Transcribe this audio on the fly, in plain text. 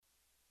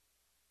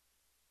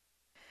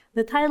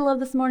The title of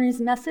this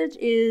morning's message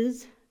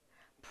is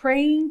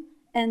Praying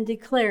and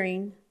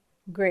Declaring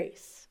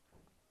Grace.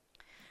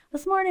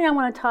 This morning I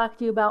want to talk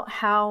to you about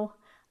how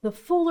the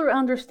fuller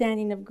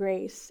understanding of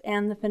grace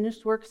and the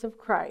finished works of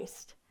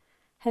Christ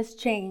has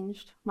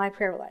changed my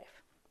prayer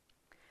life.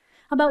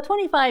 About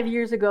 25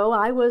 years ago,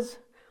 I was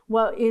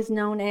what is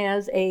known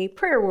as a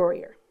prayer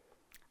warrior.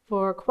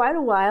 For quite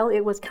a while,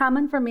 it was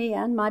common for me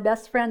and my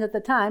best friend at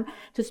the time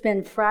to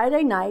spend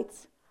Friday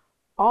nights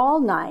all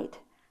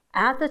night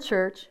at the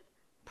church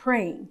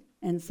praying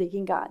and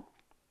seeking God.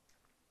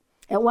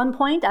 At one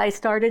point, I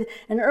started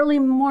an early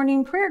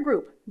morning prayer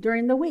group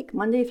during the week,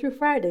 Monday through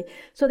Friday,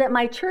 so that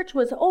my church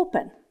was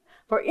open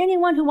for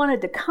anyone who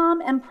wanted to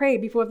come and pray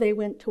before they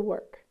went to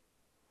work.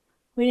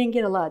 We didn't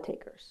get a lot of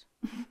takers.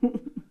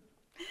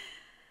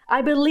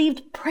 I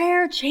believed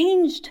prayer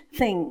changed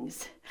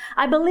things.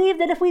 I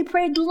believed that if we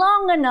prayed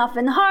long enough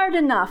and hard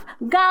enough,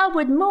 God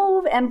would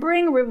move and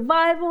bring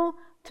revival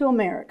to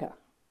America.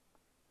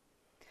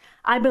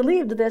 I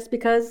believed this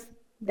because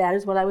that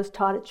is what I was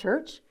taught at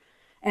church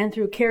and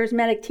through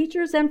charismatic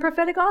teachers and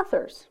prophetic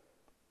authors.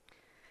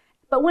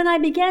 But when I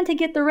began to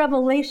get the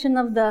revelation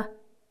of the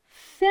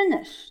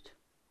finished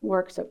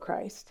works of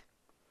Christ,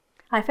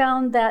 I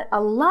found that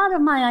a lot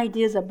of my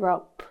ideas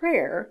about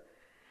prayer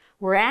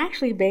were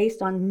actually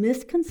based on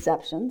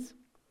misconceptions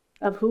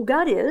of who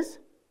God is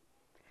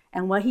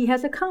and what He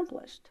has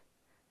accomplished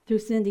through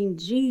sending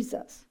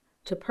Jesus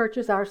to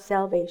purchase our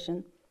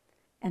salvation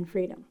and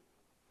freedom.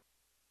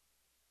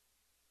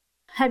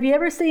 Have you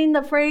ever seen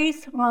the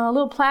phrase on a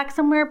little plaque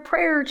somewhere,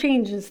 prayer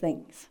changes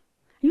things?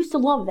 I used to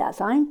love that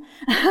sign.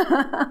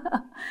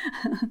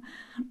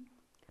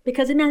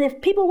 Because it meant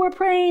if people were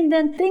praying,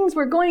 then things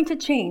were going to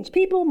change.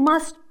 People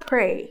must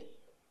pray.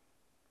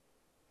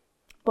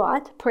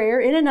 But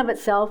prayer in and of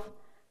itself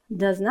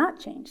does not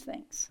change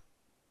things.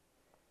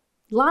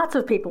 Lots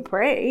of people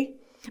pray.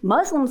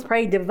 Muslims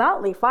pray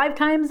devoutly 5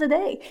 times a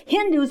day.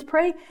 Hindus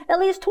pray at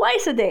least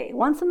twice a day,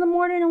 once in the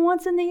morning and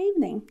once in the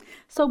evening.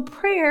 So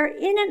prayer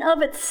in and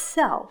of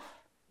itself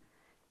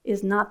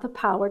is not the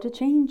power to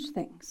change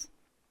things.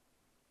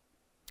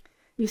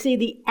 You see,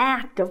 the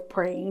act of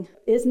praying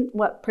isn't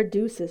what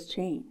produces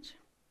change.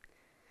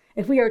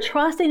 If we are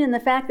trusting in the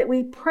fact that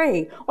we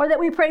pray, or that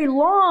we pray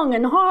long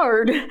and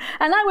hard, and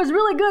I was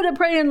really good at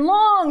praying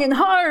long and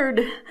hard,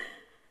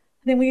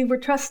 then we were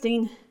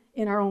trusting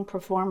in our own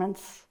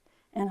performance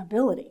and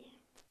ability.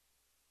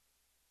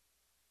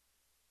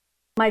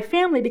 My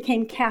family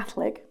became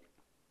Catholic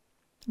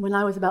when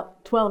I was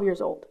about 12 years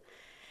old.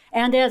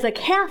 And as a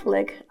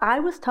Catholic,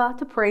 I was taught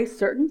to pray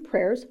certain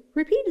prayers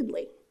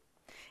repeatedly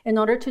in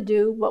order to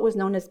do what was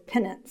known as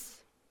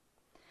penance.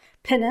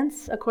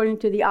 Penance, according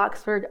to the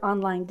Oxford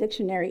Online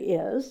Dictionary,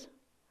 is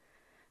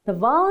the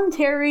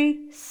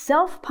voluntary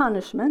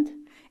self-punishment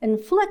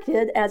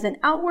inflicted as an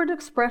outward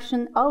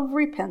expression of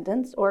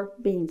repentance or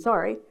being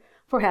sorry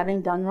for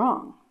having done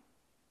wrong.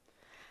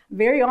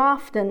 Very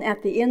often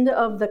at the end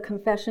of the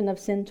confession of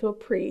sin to a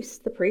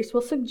priest, the priest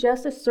will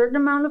suggest a certain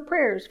amount of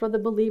prayers for the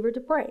believer to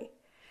pray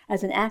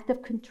as an act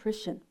of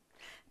contrition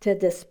to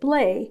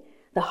display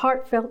the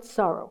heartfelt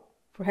sorrow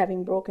for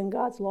having broken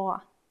God's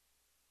law.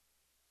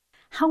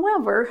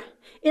 However,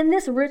 in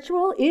this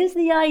ritual is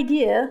the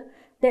idea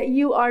that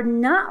you are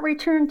not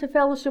returned to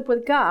fellowship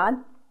with God,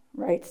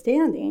 right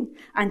standing,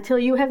 until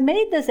you have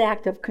made this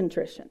act of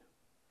contrition.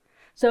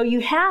 So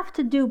you have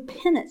to do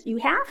penance. You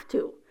have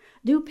to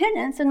do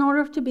penance in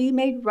order to be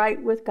made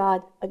right with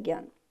God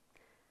again.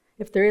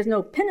 If there is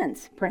no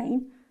penance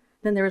praying,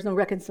 then there is no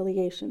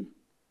reconciliation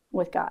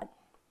with God.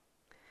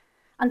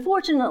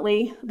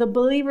 Unfortunately, the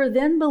believer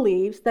then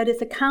believes that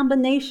it's a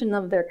combination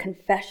of their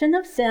confession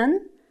of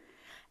sin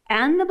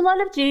and the blood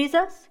of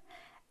Jesus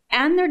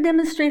and their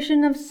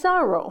demonstration of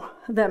sorrow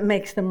that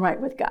makes them right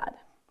with God.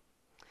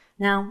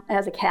 Now,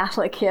 as a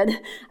Catholic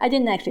kid, I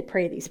didn't actually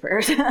pray these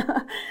prayers.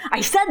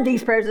 I said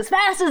these prayers as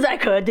fast as I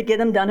could to get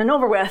them done and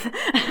over with.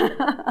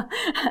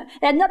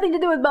 It had nothing to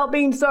do with about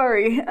being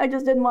sorry. I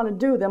just didn't want to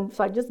do them,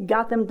 so I just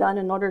got them done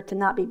in order to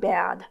not be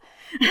bad.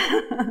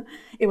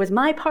 It was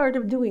my part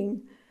of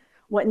doing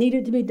what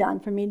needed to be done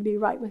for me to be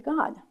right with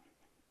God.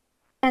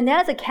 And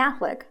as a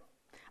Catholic,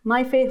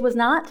 my faith was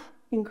not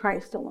in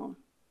Christ alone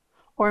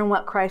or in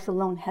what Christ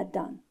alone had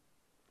done.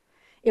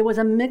 It was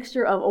a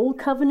mixture of old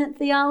covenant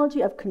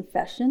theology of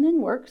confession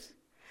and works,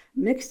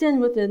 mixed in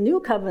with the new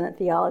covenant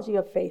theology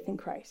of faith in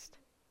Christ.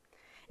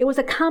 It was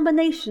a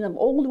combination of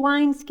old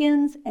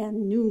wineskins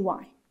and new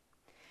wine.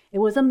 It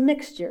was a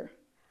mixture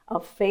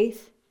of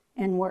faith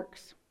and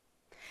works.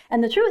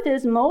 And the truth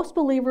is, most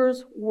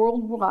believers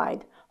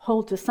worldwide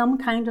hold to some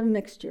kind of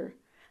mixture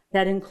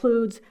that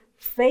includes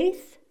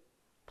faith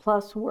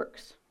plus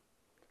works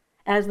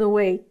as the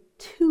way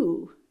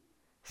to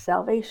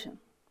salvation.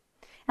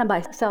 And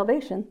by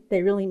salvation,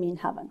 they really mean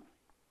heaven.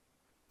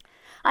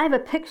 I have a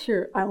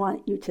picture I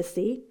want you to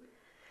see.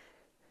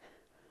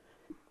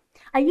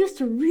 I used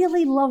to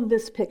really love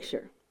this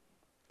picture.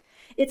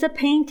 It's a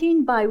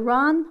painting by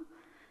Ron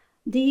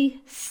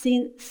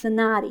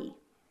DiCinannie,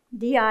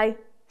 DiCiannie.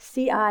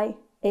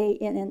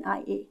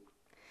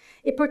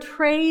 It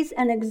portrays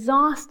an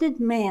exhausted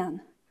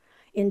man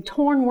in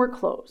torn work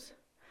clothes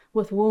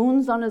with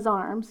wounds on his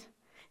arms,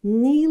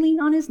 kneeling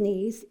on his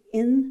knees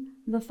in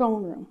the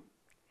throne room.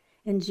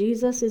 And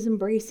Jesus is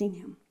embracing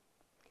him.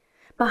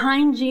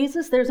 Behind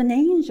Jesus, there's an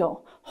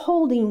angel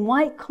holding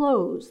white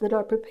clothes that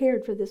are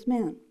prepared for this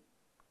man.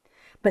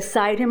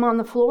 Beside him on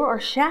the floor are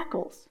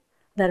shackles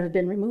that have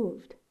been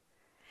removed.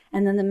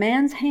 And in the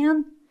man's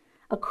hand,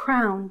 a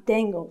crown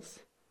dangles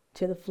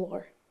to the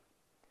floor.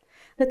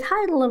 The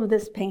title of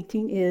this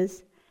painting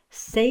is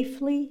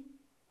Safely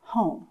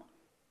Home.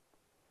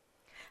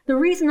 The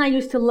reason I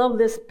used to love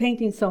this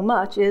painting so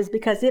much is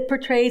because it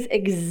portrays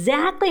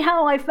exactly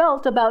how I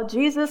felt about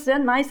Jesus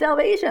and my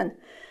salvation.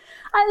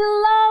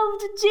 I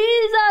loved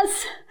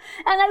Jesus,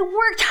 and I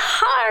worked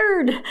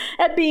hard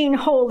at being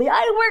holy.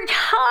 I worked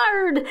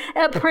hard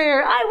at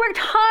prayer. I worked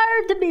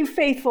hard to be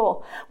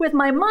faithful with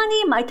my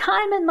money, my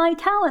time, and my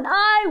talent.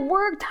 I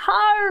worked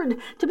hard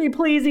to be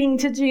pleasing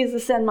to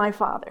Jesus and my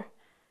Father.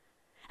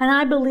 And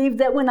I believed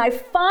that when I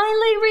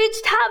finally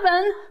reached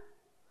heaven,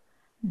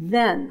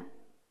 then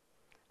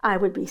I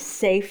would be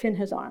safe in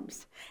his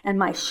arms, and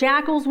my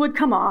shackles would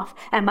come off,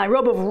 and my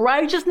robe of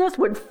righteousness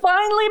would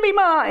finally be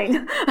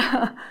mine.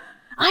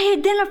 I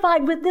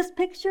identified with this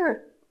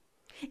picture.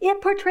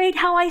 It portrayed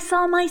how I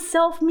saw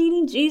myself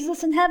meeting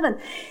Jesus in heaven,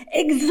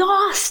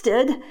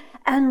 exhausted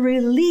and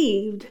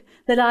relieved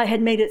that I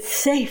had made it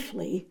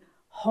safely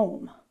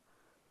home.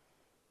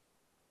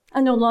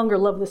 I no longer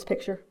love this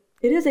picture.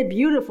 It is a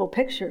beautiful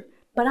picture,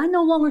 but I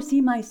no longer see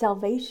my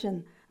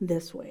salvation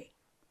this way.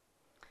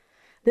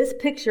 This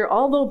picture,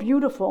 although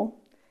beautiful,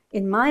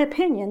 in my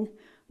opinion,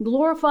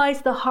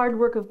 glorifies the hard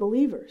work of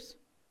believers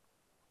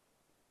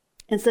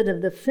instead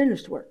of the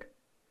finished work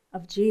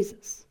of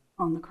Jesus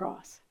on the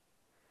cross.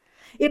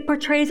 It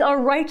portrays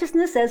our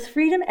righteousness as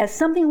freedom, as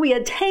something we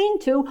attain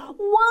to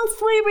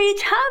once we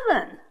reach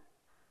heaven.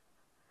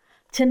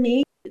 To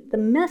me, the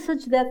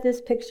message that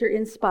this picture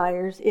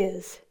inspires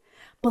is,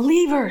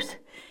 believers,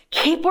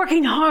 keep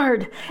working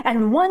hard,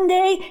 and one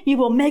day you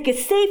will make it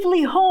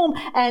safely home,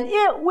 and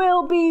it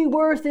will be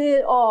worth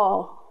it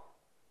all.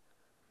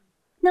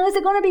 Now, is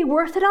it going to be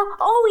worth it all?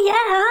 Oh,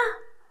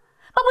 yeah.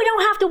 But we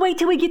don't have to wait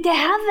till we get to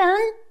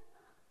heaven.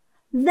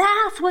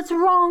 That's what's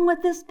wrong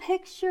with this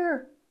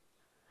picture.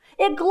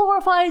 It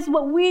glorifies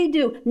what we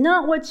do,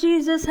 not what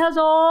Jesus has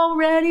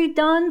already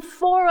done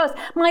for us.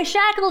 My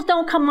shackles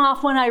don't come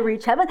off when I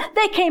reach heaven.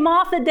 They came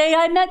off the day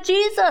I met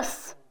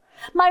Jesus.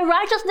 My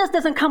righteousness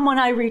doesn't come when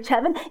I reach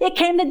heaven. It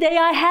came the day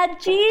I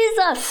had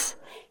Jesus.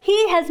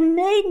 He has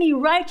made me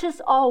righteous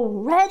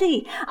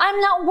already. I'm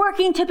not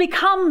working to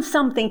become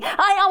something.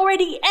 I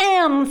already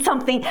am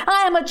something.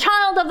 I am a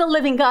child of the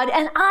living God,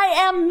 and I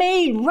am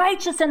made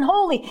righteous and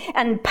holy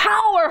and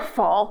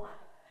powerful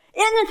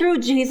in and through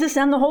Jesus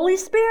and the Holy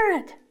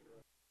Spirit.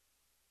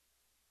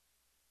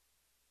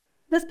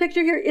 This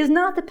picture here is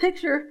not the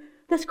picture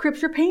the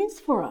Scripture paints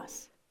for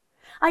us.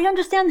 I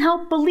understand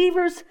how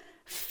believers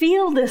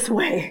feel this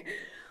way.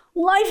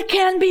 Life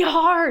can be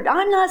hard.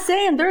 I'm not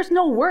saying there's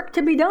no work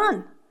to be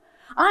done.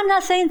 I'm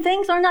not saying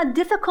things are not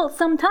difficult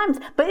sometimes,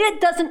 but it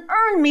doesn't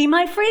earn me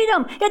my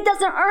freedom. It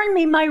doesn't earn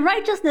me my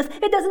righteousness.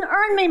 It doesn't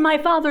earn me my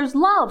Father's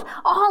love.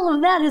 All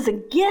of that is a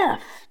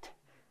gift.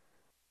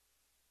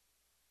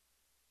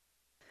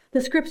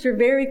 The Scripture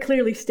very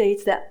clearly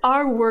states that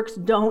our works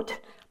don't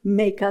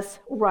make us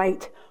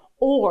right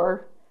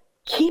or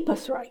keep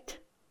us right.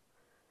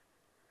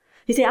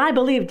 You see, I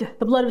believed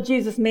the blood of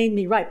Jesus made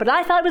me right, but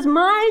I thought it was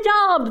my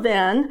job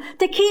then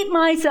to keep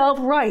myself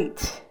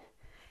right.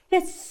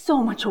 It's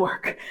so much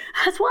work.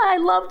 That's why I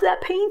loved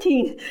that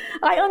painting.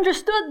 I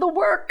understood the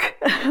work.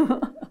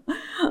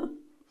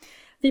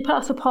 The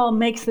Apostle Paul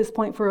makes this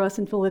point for us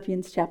in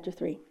Philippians chapter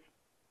 3.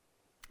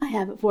 I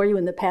have it for you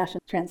in the Passion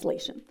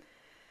Translation.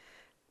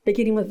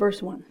 Beginning with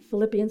verse 1.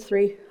 Philippians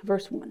 3,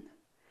 verse 1.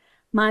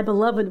 My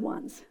beloved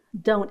ones,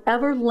 don't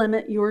ever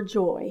limit your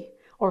joy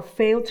or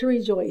fail to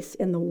rejoice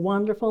in the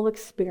wonderful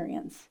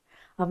experience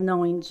of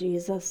knowing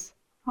Jesus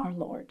our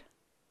Lord.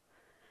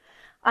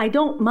 I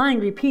don't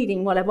mind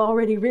repeating what I've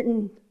already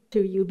written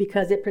to you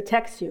because it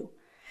protects you.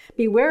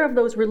 Beware of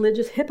those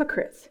religious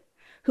hypocrites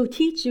who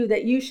teach you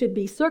that you should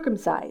be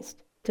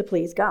circumcised to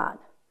please God.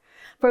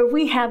 For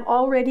we have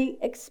already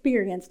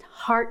experienced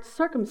heart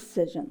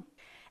circumcision,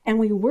 and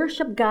we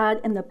worship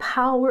God in the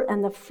power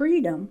and the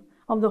freedom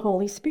of the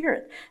Holy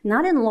Spirit,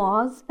 not in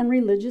laws and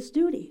religious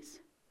duties.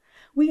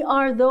 We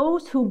are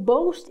those who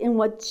boast in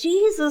what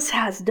Jesus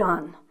has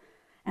done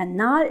and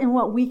not in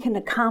what we can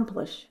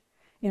accomplish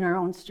in our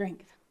own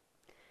strength.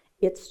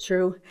 It's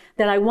true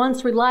that I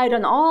once relied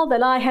on all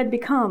that I had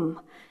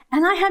become,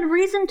 and I had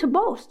reason to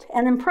boast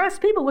and impress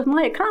people with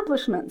my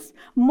accomplishments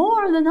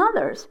more than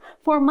others,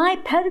 for my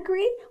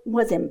pedigree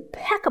was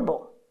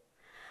impeccable.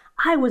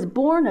 I was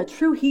born a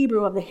true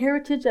Hebrew of the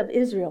heritage of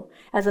Israel,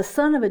 as a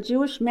son of a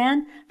Jewish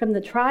man from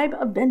the tribe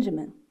of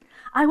Benjamin.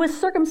 I was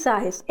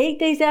circumcised 8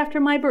 days after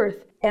my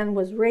birth and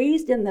was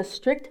raised in the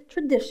strict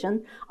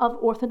tradition of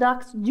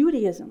Orthodox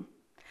Judaism,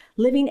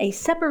 living a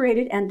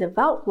separated and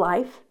devout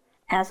life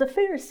as a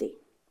Pharisee.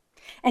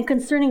 And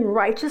concerning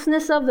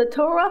righteousness of the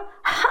Torah,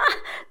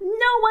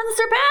 no one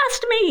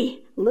surpassed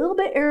me. A little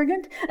bit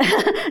arrogant. No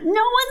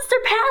one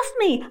surpassed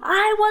me.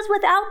 I was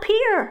without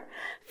peer.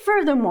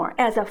 Furthermore,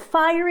 as a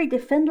fiery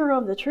defender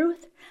of the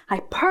truth, I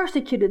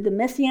persecuted the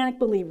Messianic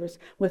believers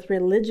with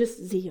religious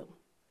zeal.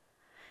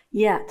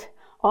 Yet,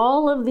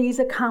 all of these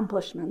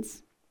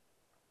accomplishments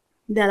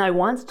that I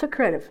once took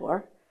credit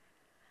for,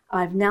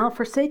 I've now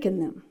forsaken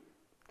them.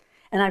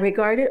 And I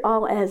regard it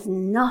all as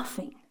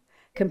nothing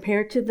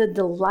compared to the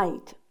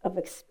delight of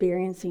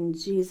experiencing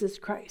Jesus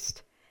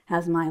Christ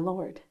as my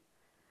Lord.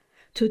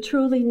 To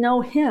truly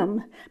know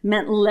him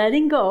meant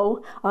letting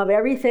go of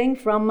everything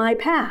from my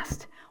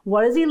past.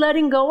 What is he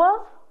letting go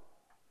of?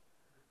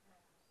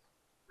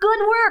 Good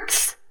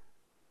works.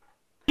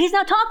 He's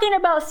not talking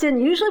about sin.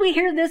 Usually we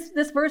hear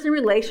this verse in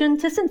relation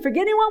to sin,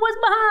 forgetting what was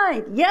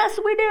behind. Yes,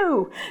 we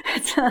do.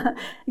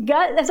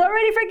 God has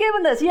already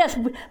forgiven us. Yes,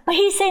 but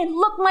he's saying,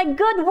 look, my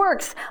good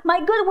works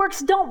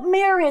don't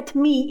merit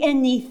me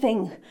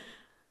anything.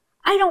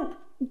 I don't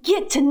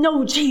get to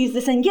know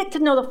Jesus and get to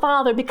know the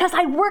Father because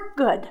I work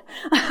good.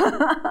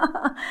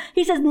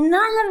 He says,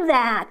 none of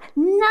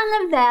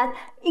that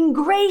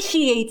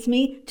ingratiates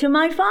me to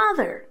my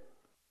Father.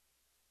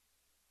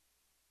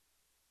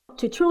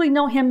 To truly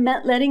know him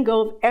meant letting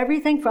go of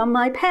everything from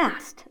my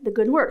past, the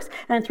good works,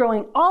 and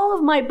throwing all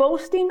of my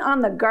boasting on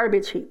the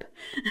garbage heap.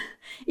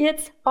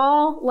 It's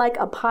all like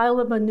a pile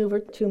of manure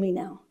to me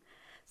now,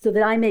 so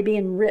that I may be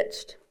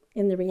enriched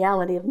in the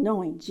reality of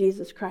knowing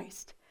Jesus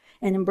Christ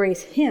and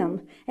embrace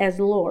him as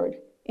Lord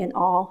in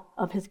all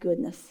of his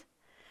goodness.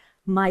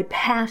 My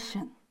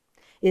passion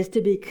is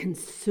to be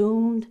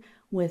consumed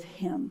with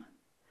him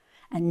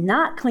and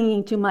not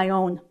clinging to my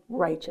own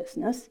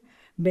righteousness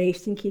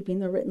based in keeping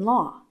the written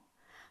law.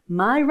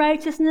 My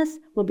righteousness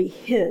will be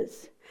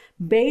his,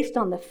 based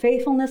on the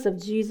faithfulness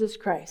of Jesus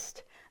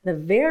Christ, the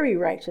very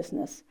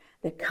righteousness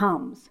that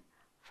comes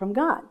from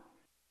God.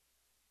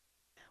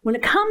 When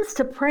it comes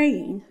to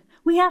praying,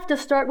 we have to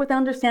start with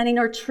understanding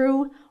our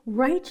true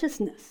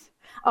righteousness,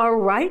 our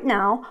right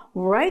now,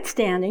 right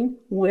standing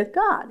with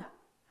God.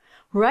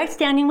 Right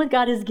standing with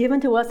God is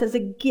given to us as a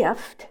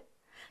gift,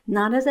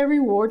 not as a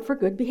reward for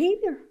good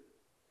behavior.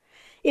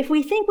 If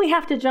we think we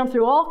have to jump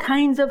through all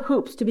kinds of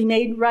hoops to be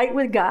made right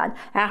with God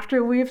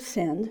after we've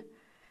sinned,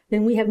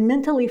 then we have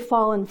mentally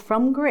fallen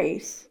from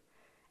grace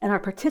and are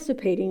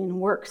participating in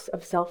works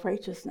of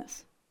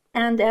self-righteousness.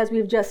 And as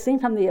we've just seen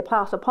from the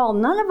Apostle Paul,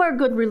 none of our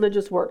good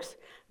religious works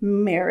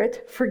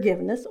merit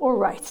forgiveness or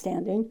right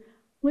standing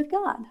with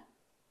God.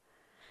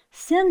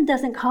 Sin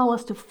doesn't call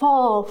us to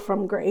fall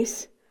from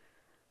grace,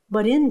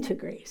 but into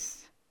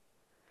grace.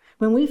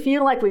 When we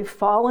feel like we've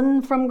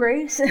fallen from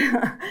grace,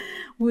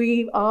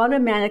 we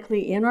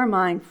automatically, in our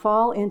mind,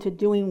 fall into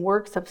doing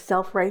works of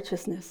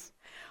self-righteousness.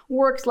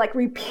 Works like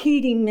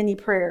repeating many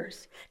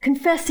prayers,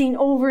 confessing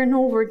over and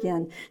over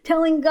again,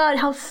 telling God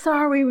how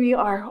sorry we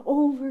are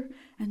over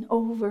and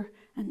over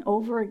and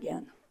over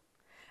again.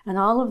 And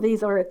all of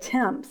these are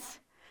attempts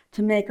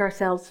to make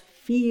ourselves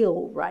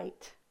feel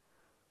right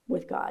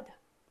with God.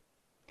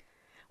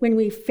 When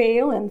we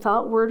fail in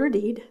thought, word, or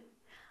deed,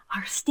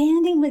 our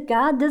standing with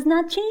God does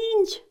not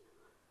change.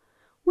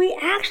 We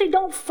actually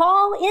don't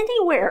fall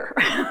anywhere.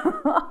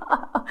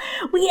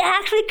 We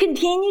actually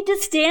continue to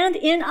stand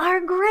in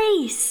our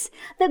grace,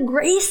 the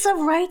grace of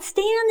right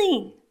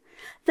standing,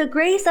 the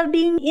grace of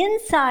being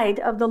inside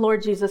of the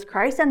Lord Jesus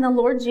Christ and the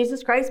Lord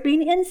Jesus Christ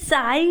being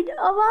inside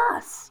of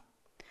us.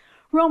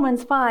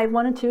 Romans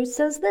 5:1-2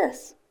 says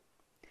this: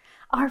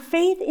 our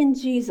faith in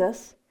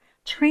Jesus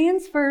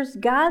transfers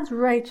God's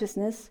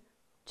righteousness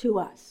to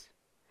us.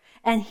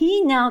 And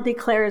he now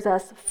declares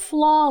us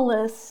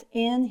flawless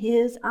in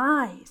his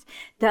eyes.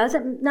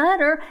 Doesn't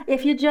matter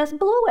if you just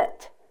blew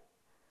it.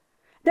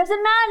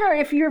 Doesn't matter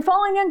if you're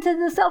falling into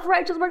the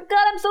self-righteous word.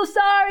 God, I'm so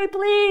sorry.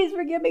 Please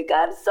forgive me.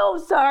 God, I'm so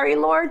sorry,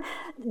 Lord.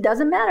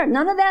 Doesn't matter.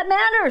 None of that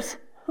matters.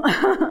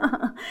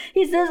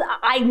 He says,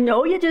 I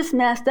know you just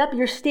messed up.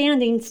 Your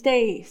standing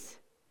stays.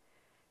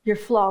 You're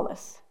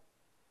flawless.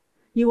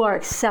 You are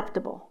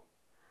acceptable.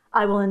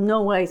 I will in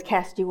no ways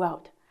cast you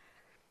out.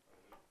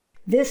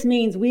 This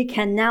means we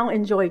can now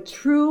enjoy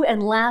true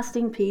and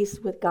lasting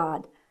peace with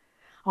God,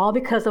 all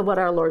because of what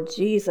our Lord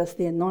Jesus,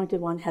 the Anointed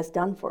One, has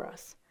done for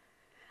us.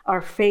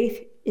 Our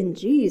faith in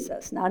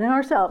Jesus, not in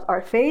ourselves,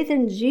 our faith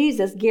in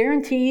Jesus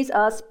guarantees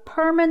us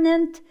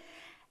permanent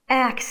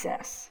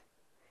access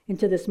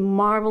into this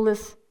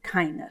marvelous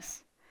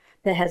kindness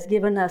that has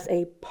given us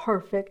a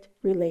perfect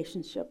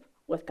relationship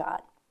with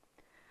God.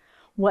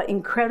 What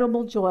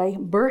incredible joy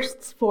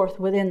bursts forth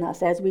within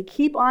us as we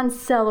keep on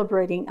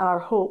celebrating our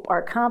hope,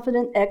 our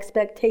confident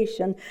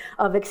expectation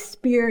of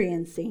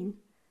experiencing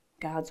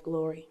God's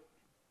glory.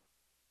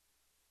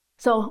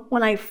 So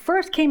when I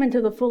first came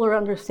into the fuller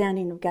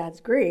understanding of God's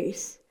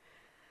grace,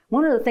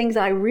 one of the things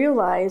I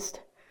realized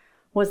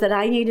was that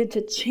I needed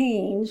to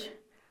change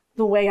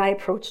the way I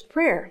approached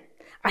prayer.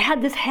 I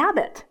had this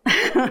habit.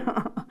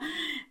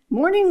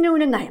 Morning,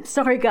 noon, and night. I'm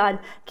sorry, God.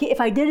 If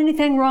I did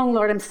anything wrong,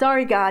 Lord, I'm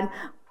sorry, God.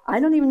 I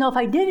don't even know if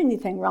I did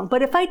anything wrong,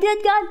 but if I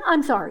did, God,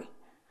 I'm sorry.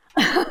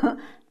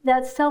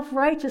 That's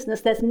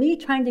self-righteousness. That's me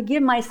trying to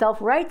give myself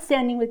right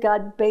standing with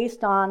God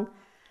based on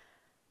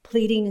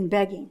pleading and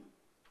begging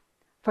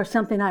for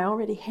something I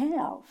already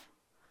have.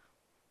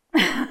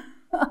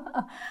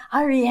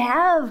 I already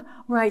have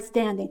right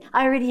standing.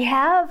 I already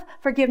have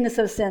forgiveness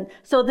of sin.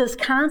 So this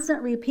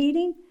constant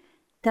repeating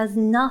does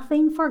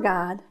nothing for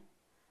God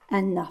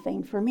and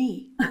nothing for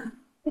me.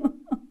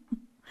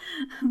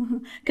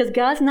 Because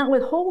God's not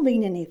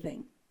withholding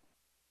anything.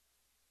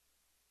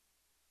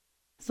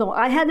 So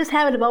I had this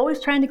habit of always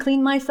trying to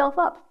clean myself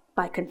up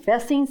by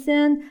confessing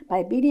sin,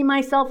 by beating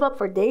myself up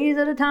for days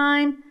at a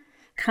time,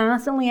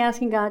 constantly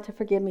asking God to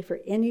forgive me for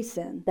any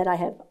sin that I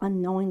have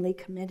unknowingly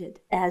committed,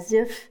 as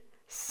if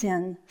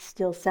sin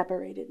still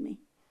separated me.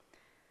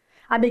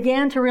 I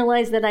began to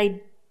realize that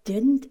I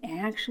didn't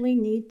actually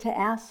need to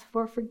ask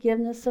for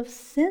forgiveness of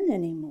sin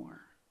anymore.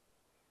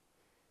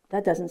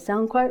 That doesn't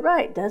sound quite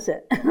right, does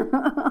it?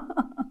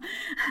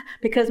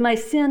 Because my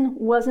sin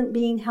wasn't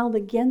being held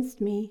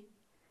against me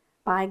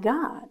by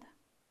God.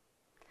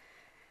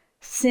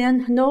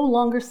 Sin no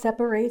longer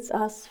separates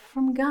us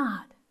from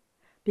God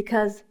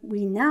because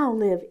we now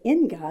live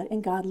in God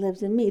and God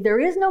lives in me. There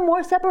is no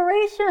more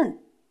separation.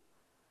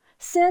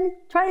 Sin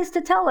tries to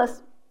tell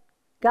us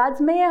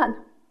God's mad.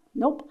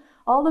 Nope.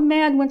 All the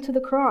mad went to the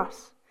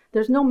cross.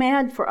 There's no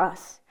mad for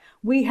us.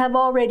 We have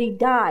already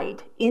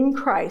died in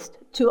Christ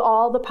to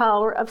all the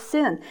power of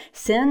sin.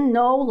 Sin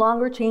no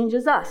longer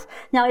changes us.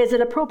 Now, is it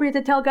appropriate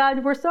to tell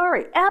God we're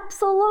sorry?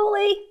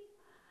 Absolutely.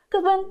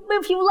 Because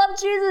if you love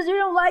Jesus, you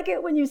don't like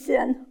it when you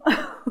sin.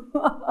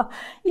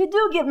 You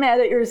do get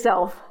mad at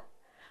yourself.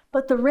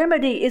 But the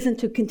remedy isn't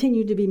to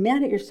continue to be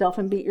mad at yourself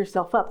and beat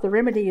yourself up. The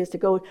remedy is to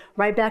go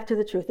right back to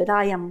the truth that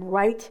I am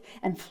right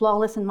and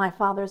flawless in my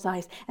Father's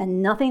eyes,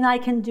 and nothing I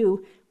can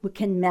do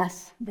can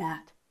mess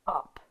that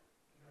up.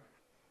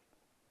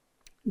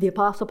 The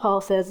Apostle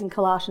Paul says in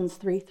Colossians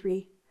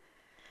 3:3,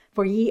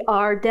 "For ye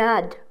are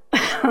dead."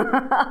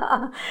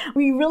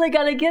 We really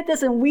got to get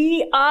this, and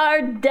we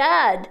are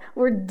dead.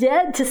 We're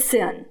dead to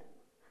sin.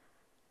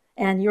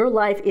 And your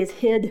life is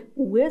hid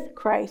with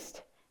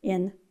Christ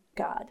in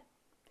God.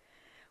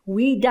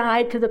 We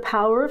died to the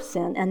power of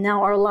sin, and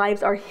now our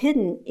lives are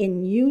hidden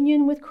in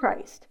union with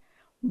Christ,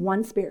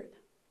 one Spirit.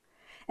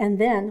 And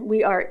then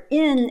we are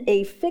in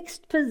a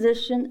fixed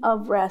position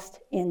of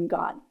rest in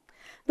God.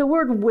 The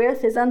word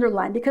with is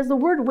underlined because the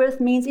word with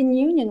means in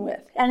union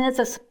with, and it's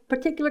a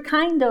particular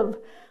kind of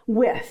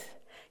with.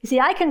 You see,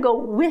 I can go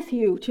with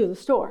you to the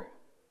store,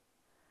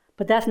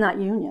 but that's not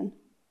union.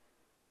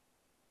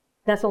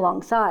 That's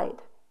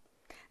alongside.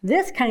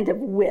 This kind of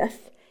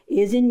with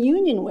is in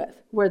union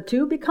with, where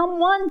two become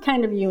one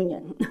kind of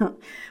union.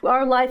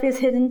 Our life is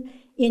hidden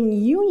in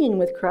union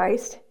with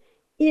Christ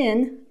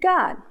in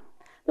God.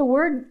 The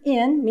word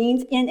in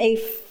means in a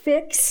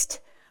fixed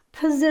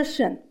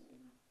position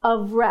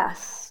of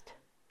rest.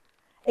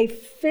 A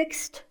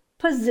fixed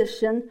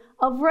position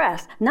of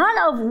rest,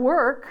 not of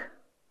work.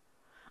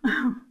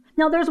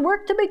 Now, there's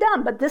work to be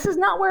done, but this is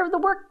not where the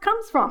work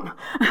comes from.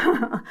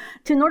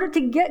 In order to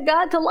get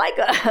God to like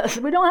us,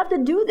 we don't have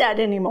to do that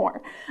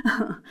anymore.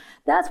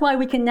 That's why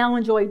we can now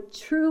enjoy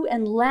true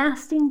and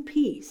lasting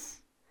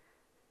peace.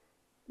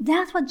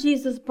 That's what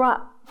Jesus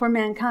brought for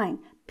mankind,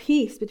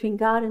 peace between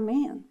God and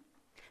man.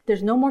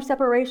 There's no more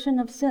separation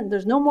of sin.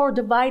 There's no more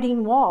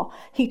dividing wall.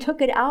 He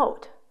took it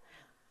out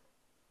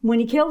when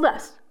he killed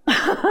us.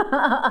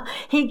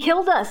 He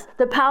killed us.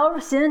 The power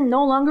of sin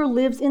no longer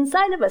lives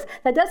inside of us.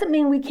 That doesn't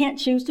mean we can't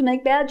choose to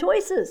make bad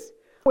choices.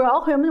 We're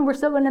all human. We're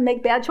still going to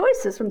make bad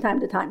choices from time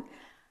to time.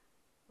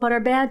 But our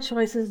bad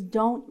choices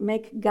don't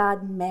make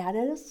God mad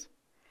at us,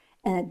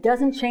 and it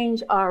doesn't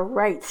change our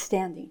right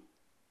standing.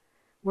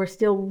 We're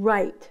still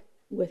right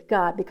with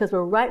God because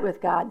we're right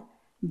with God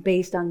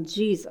based on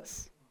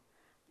Jesus,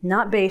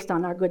 not based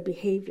on our good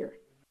behavior.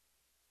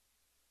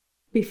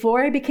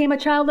 Before I became a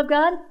child of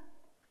God,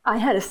 I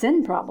had a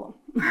sin problem.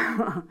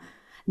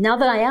 Now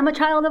that I am a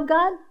child of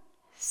God,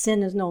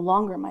 sin is no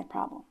longer my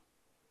problem.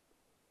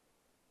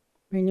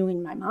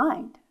 Renewing my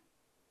mind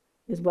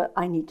is what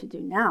I need to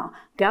do now.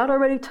 God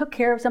already took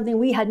care of something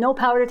we had no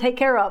power to take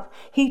care of.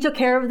 He took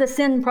care of the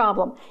sin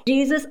problem.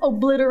 Jesus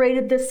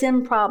obliterated the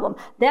sin problem.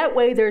 That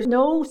way there's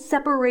no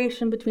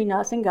separation between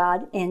us and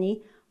God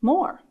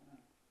anymore.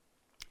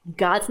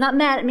 God's not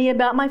mad at me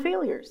about my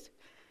failures.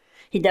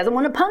 He doesn't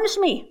want to punish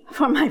me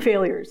for my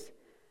failures.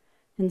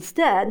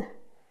 Instead,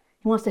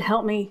 he wants to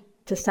help me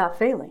to stop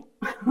failing.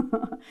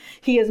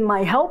 He is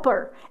my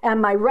helper and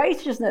my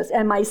righteousness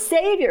and my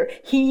Savior.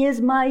 He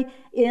is my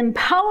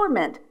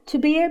empowerment to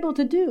be able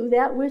to do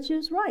that which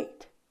is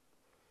right.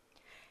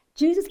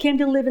 Jesus came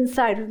to live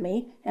inside of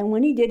me, and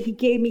when he did, he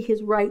gave me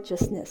his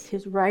righteousness,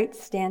 his right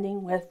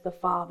standing with the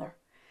Father.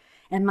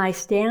 And my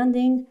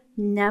standing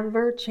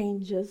never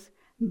changes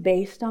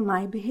based on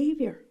my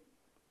behavior.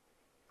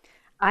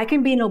 I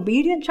can be an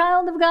obedient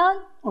child of God,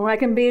 or I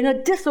can be a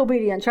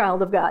disobedient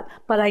child of God,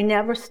 but I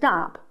never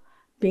stop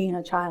being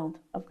a child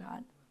of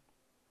God.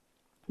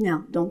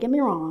 Now, don't get me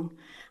wrong.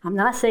 I'm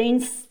not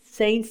saying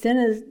say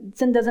sin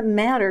doesn't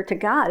matter to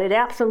God. It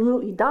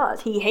absolutely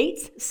does. He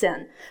hates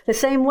sin. The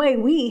same way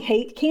we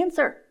hate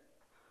cancer.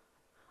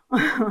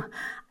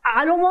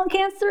 I don't want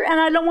cancer, and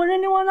I don't want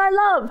anyone I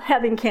love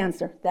having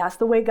cancer. That's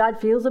the way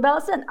God feels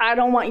about sin. I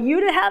don't want you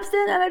to have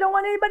sin, and I don't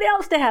want anybody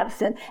else to have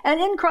sin.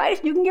 And in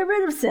Christ, you can get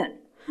rid of sin.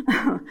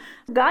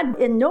 God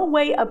in no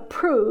way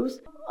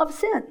approves of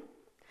sin.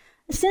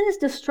 Sin is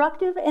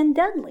destructive and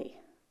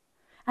deadly.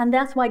 And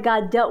that's why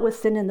God dealt with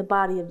sin in the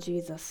body of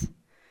Jesus,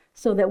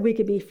 so that we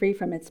could be free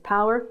from its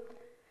power,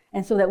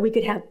 and so that we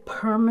could have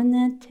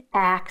permanent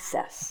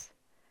access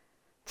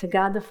to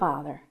God the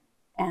Father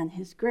and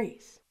his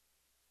grace.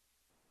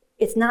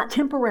 It's not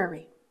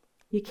temporary.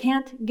 You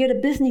can't get a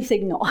Disney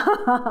signal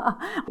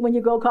when you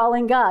go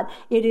calling God.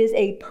 It is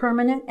a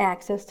permanent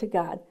access to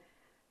God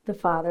the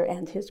Father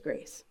and his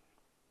grace.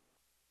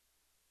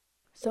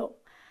 So,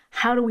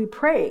 how do we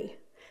pray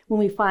when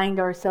we find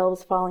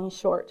ourselves falling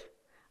short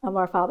of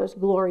our Father's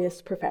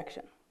glorious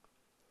perfection?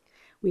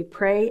 We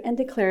pray and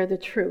declare the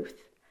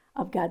truth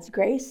of God's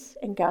grace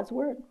and God's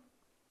word.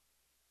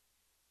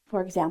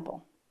 For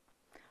example,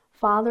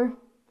 Father,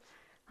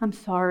 I'm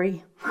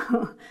sorry.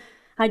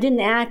 I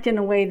didn't act in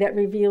a way that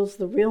reveals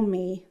the real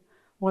me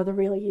or the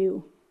real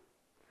you.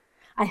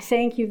 I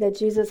thank you that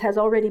Jesus has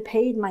already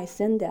paid my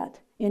sin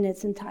debt in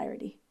its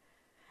entirety.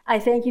 I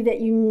thank you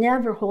that you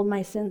never hold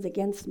my sins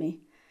against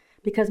me,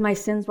 because my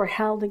sins were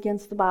held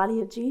against the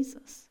body of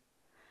Jesus.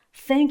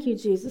 Thank you,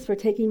 Jesus, for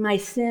taking my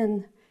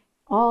sin,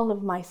 all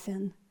of my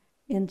sin,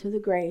 into the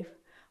grave,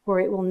 where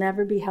it will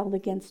never be held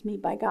against me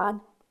by God.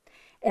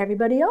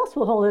 Everybody else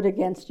will hold it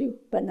against you,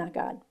 but not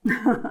God.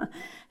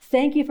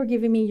 Thank you for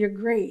giving me your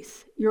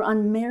grace, your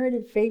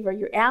unmerited favor,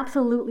 your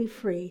absolutely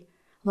free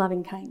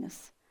loving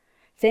kindness.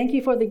 Thank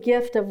you for the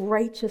gift of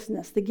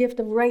righteousness, the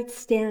gift of right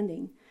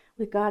standing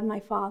with God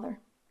my Father.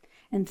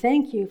 And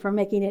thank you for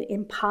making it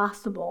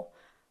impossible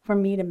for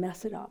me to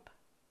mess it up.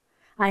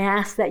 I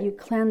ask that you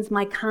cleanse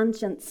my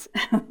conscience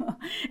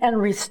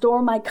and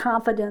restore my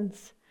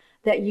confidence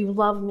that you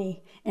love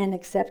me and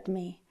accept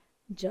me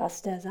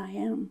just as I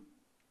am.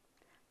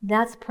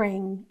 That's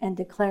praying and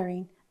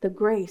declaring the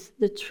grace,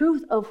 the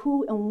truth of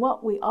who and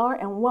what we are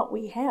and what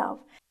we have.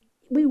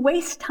 We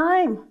waste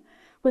time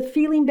with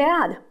feeling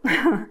bad,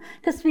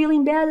 because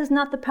feeling bad is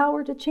not the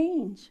power to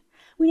change.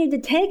 We need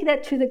to take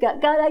that to the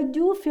God. God, I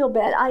do feel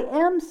bad. I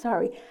am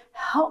sorry.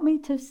 Help me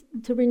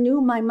to renew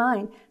my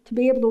mind, to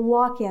be able to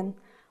walk in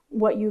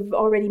what you've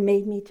already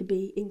made me to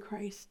be in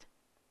Christ.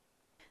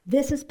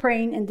 This is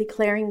praying and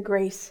declaring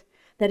grace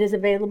that is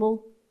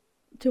available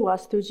to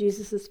us through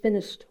Jesus'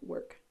 finished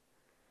work.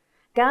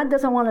 God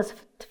doesn't want us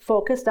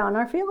focused on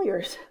our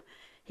failures.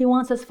 He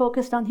wants us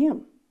focused on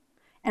him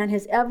and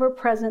his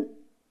ever-present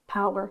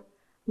power,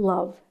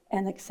 love,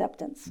 and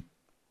acceptance.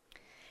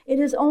 It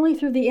is only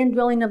through the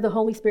indwelling of the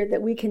Holy Spirit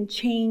that we can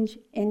change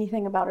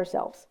anything about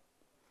ourselves.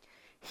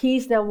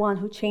 He's the one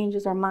who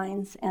changes our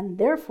minds and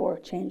therefore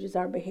changes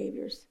our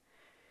behaviors.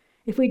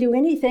 If we do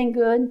anything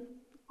good,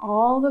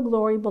 all the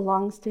glory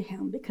belongs to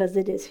him, because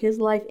it is his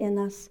life in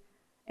us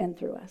and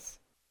through us.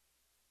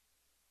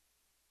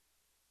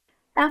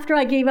 After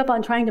I gave up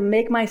on trying to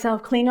make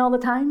myself clean all the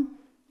time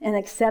and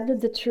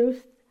accepted the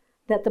truth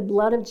that the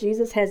blood of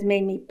Jesus has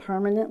made me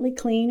permanently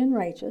clean and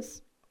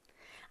righteous,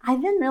 I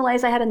then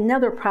realized I had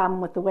another problem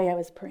with the way I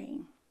was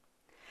praying.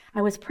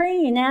 I was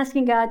praying and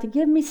asking God to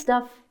give me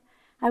stuff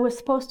I was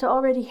supposed to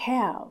already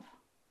have.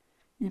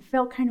 And it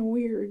felt kind of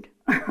weird.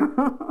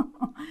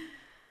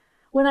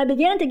 When I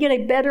began to get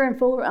a better and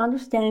fuller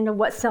understanding of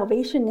what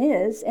salvation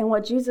is and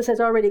what Jesus has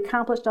already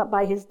accomplished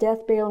by his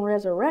death, burial, and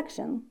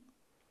resurrection,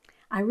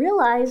 I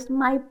realized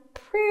my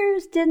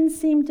prayers didn't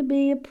seem to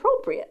be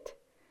appropriate.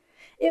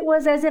 It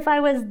was as if I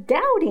was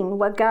doubting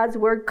what God's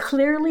word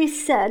clearly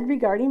said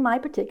regarding my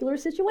particular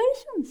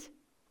situations.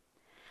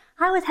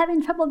 I was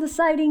having trouble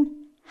deciding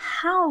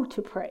how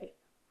to pray.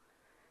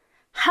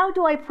 How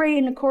do I pray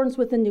in accordance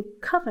with the new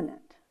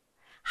covenant?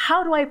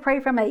 How do I pray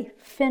from a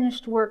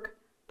finished work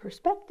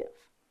perspective?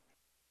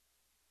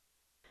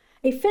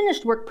 A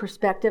finished work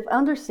perspective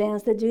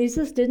understands that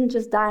Jesus didn't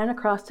just die on a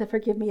cross to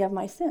forgive me of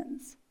my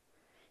sins.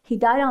 He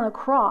died on the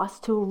cross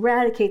to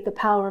eradicate the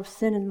power of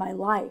sin in my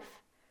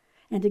life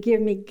and to give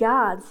me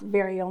God's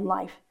very own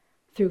life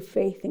through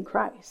faith in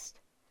Christ.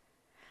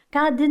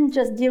 God didn't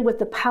just deal with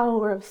the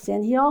power of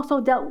sin, he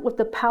also dealt with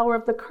the power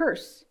of the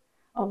curse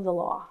of the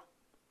law.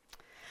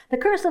 The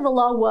curse of the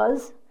law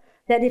was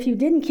that if you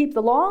didn't keep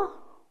the law,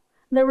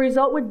 the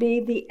result would be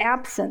the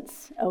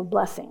absence of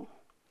blessing.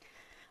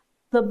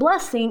 The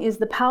blessing is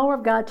the power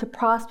of God to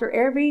prosper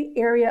every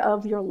area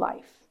of your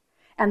life,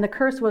 and the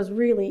curse was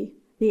really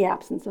the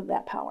absence of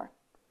that power.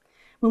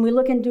 When we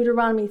look in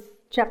Deuteronomy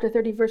chapter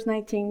 30, verse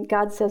 19,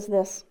 God says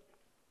this,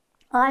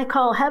 I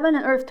call heaven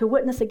and earth to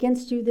witness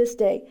against you this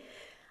day,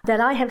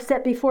 that I have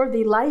set before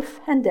thee life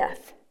and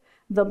death,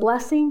 the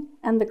blessing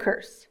and the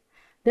curse.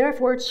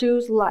 Therefore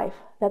choose life,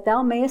 that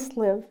thou mayest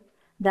live,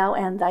 thou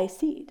and thy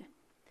seed.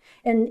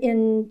 And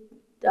in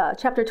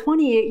chapter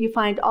 28, you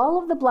find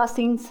all of the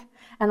blessings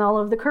and all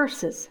of the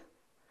curses.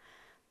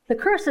 The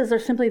curses are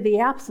simply the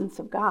absence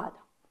of God.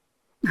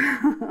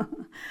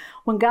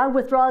 When God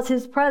withdraws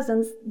his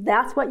presence,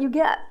 that's what you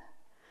get.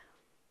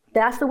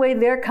 That's the way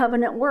their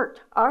covenant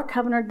worked. Our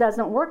covenant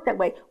doesn't work that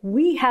way.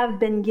 We have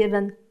been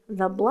given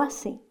the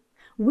blessing.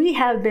 We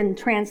have been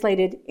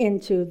translated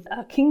into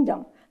a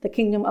kingdom, the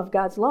kingdom of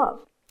God's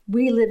love.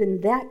 We live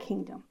in that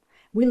kingdom.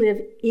 We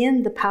live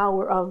in the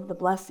power of the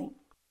blessing.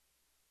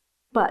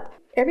 But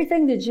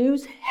everything the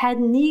Jews had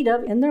need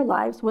of in their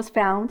lives was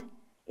found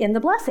in the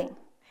blessing.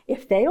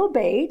 If they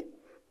obeyed,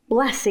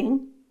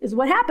 blessing is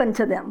what happened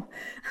to them.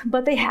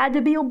 But they had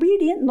to be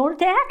obedient in order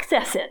to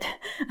access it.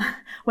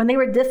 When they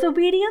were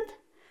disobedient,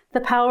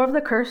 the power of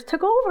the curse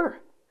took over.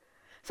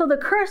 So the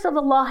curse of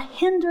the law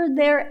hindered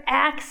their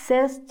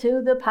access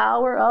to the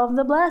power of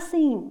the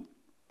blessing.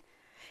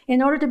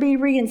 In order to be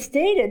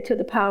reinstated to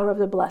the power of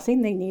the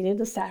blessing, they needed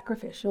a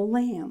sacrificial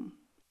lamb.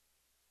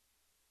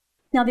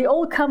 Now, the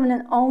Old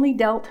Covenant only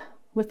dealt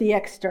with the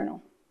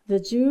external. The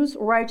Jews'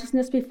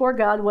 righteousness before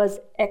God was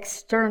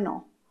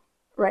external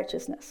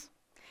righteousness.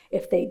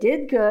 If they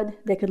did good,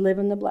 they could live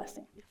in the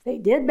blessing. If they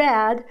did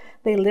bad,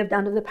 they lived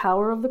under the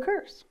power of the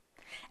curse.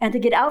 And to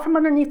get out from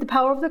underneath the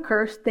power of the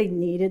curse, they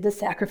needed the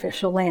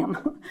sacrificial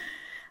lamb.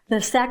 The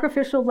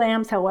sacrificial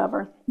lambs,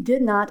 however,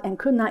 did not and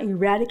could not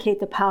eradicate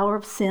the power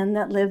of sin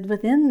that lived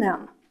within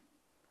them.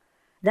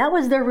 That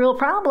was their real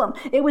problem.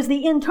 It was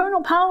the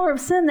internal power of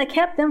sin that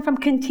kept them from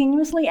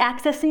continuously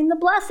accessing the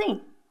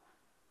blessing.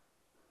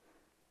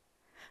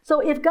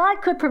 So if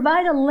God could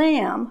provide a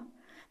lamb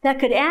that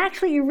could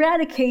actually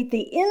eradicate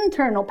the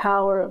internal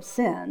power of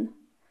sin,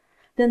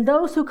 then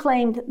those who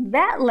claimed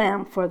that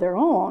lamb for their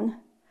own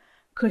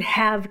could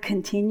have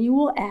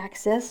continual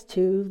access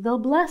to the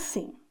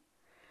blessing.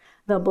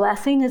 The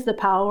blessing is the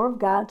power of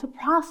God to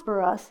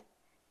prosper us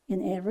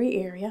in every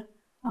area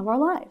of our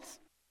lives.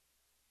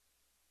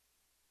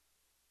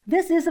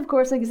 This is, of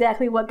course,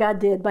 exactly what God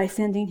did by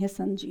sending his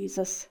son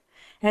Jesus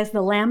as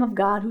the Lamb of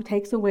God who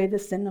takes away the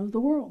sin of the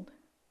world.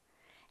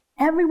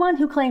 Everyone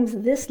who claims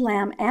this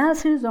lamb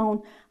as his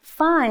own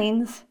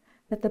finds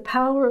that the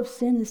power of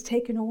sin is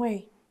taken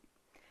away.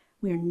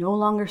 We are no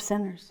longer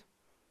sinners,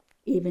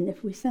 even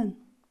if we sin.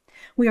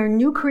 We are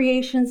new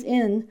creations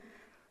in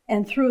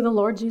and through the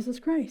Lord Jesus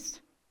Christ.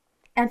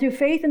 And through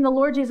faith in the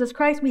Lord Jesus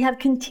Christ, we have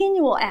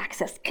continual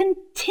access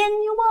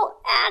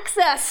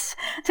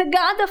to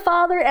God the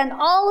Father and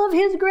all of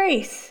his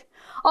grace,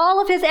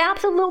 all of his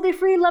absolutely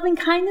free loving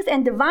kindness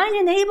and divine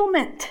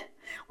enablement.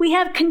 We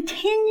have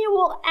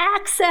continual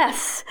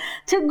access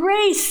to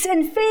grace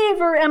and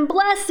favor and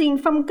blessing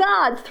from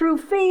God through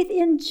faith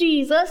in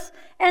Jesus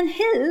and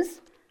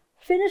his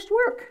finished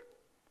work.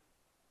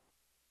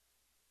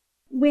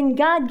 When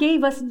God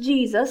gave us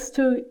Jesus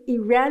to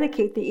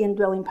eradicate the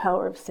indwelling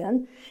power of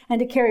sin and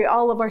to carry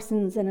all of our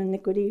sins and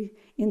iniquity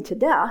into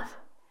death,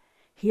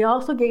 he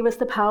also gave us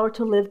the power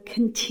to live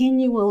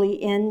continually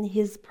in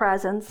his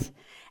presence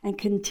and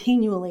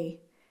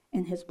continually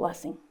in his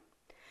blessing.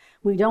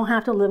 We don't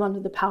have to live under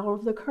the power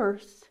of the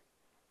curse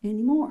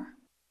anymore.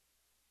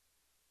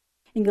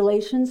 In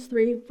Galatians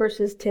 3,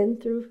 verses 10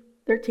 through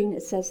 13,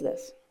 it says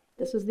this.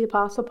 This is the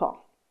Apostle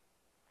Paul.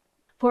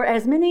 For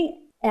as many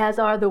as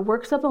are the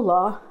works of the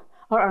law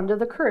are under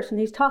the curse. And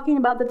he's talking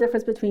about the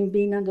difference between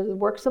being under the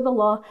works of the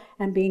law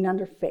and being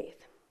under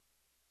faith.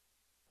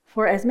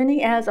 For as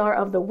many as are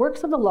of the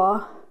works of the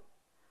law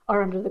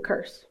are under the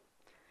curse.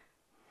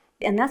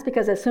 And that's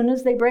because as soon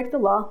as they break the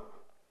law,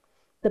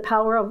 the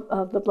power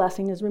of the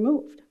blessing is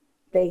removed.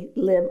 They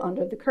live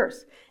under the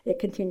curse. It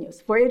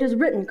continues. For it is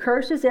written,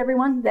 cursed is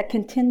everyone that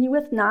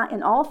continueth not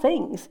in all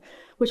things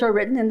which are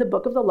written in the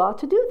book of the law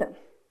to do them.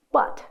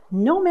 But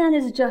no man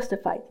is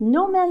justified,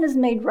 no man is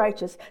made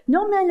righteous,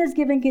 no man is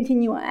given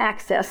continual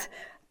access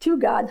to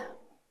God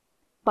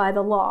by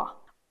the law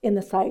in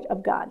the sight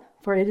of God.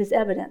 For it is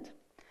evident,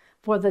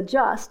 for the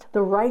just,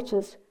 the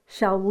righteous,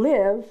 shall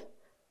live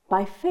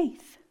by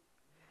faith.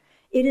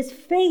 It is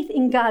faith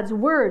in God's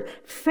word,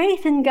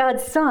 faith in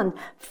God's Son,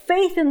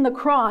 faith in the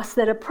cross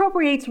that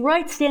appropriates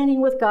right standing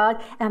with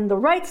God, and the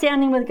right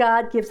standing with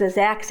God gives us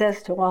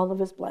access to all of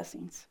his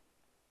blessings.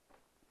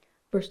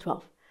 Verse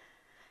 12.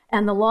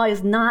 And the law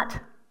is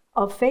not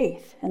of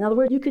faith. In other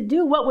words, you could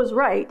do what was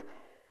right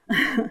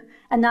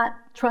and not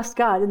trust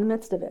God in the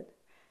midst of it.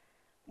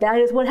 That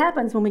is what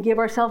happens when we give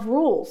ourselves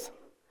rules.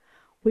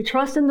 We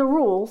trust in the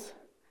rules,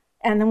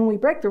 and then when we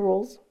break the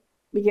rules,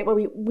 we get what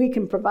we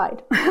can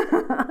provide,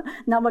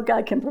 not what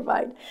God can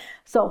provide.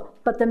 So,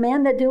 but the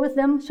man that doeth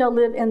them shall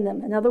live in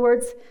them. In other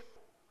words,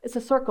 it's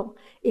a circle.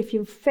 If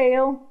you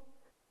fail,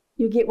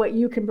 you get what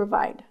you can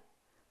provide,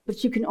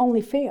 but you can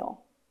only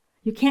fail.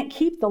 You can't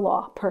keep the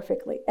law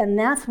perfectly. And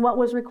that's what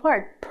was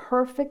required,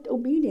 perfect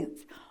obedience.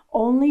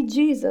 Only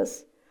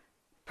Jesus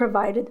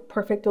provided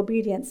perfect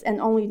obedience, and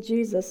only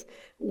Jesus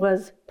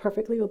was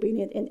perfectly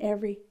obedient in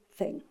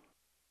everything.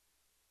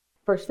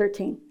 Verse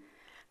 13,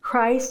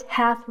 Christ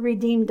hath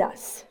redeemed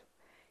us.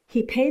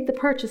 He paid the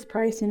purchase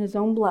price in his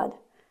own blood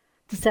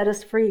to set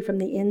us free from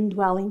the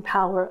indwelling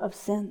power of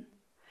sin.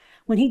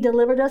 When he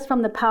delivered us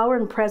from the power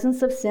and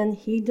presence of sin,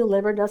 he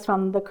delivered us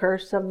from the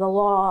curse of the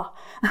law,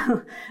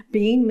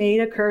 being made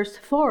a curse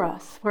for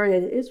us. For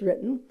it is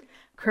written,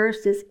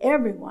 cursed is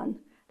everyone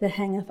that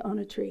hangeth on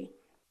a tree.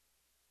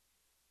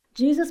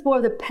 Jesus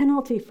bore the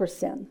penalty for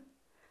sin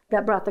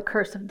that brought the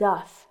curse of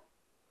death.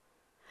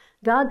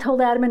 God told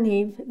Adam and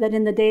Eve that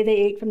in the day they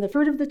ate from the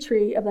fruit of the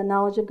tree of the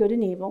knowledge of good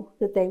and evil,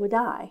 that they would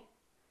die.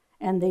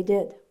 And they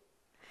did.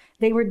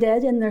 They were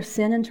dead in their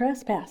sin and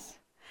trespass,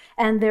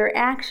 and their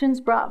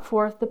actions brought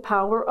forth the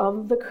power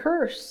of the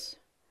curse.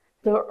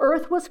 The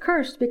earth was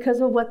cursed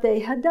because of what they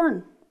had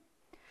done.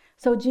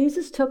 So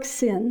Jesus took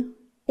sin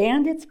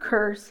and its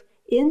curse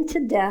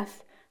into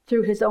death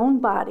through his own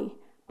body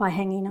by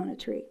hanging on a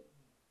tree.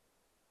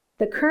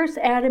 The curse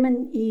Adam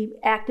and Eve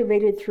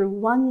activated through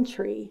one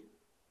tree,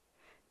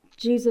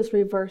 Jesus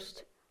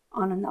reversed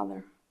on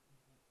another.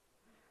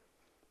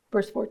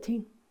 Verse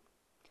 14.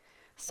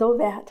 So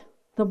that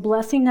the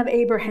blessing of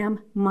Abraham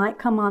might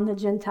come on the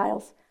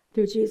Gentiles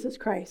through Jesus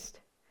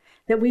Christ,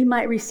 that we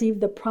might receive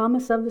the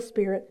promise of the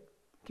Spirit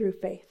through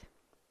faith.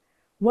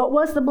 What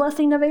was the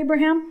blessing of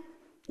Abraham?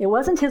 It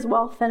wasn't his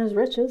wealth and his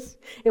riches.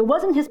 It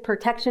wasn't his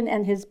protection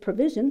and his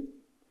provision.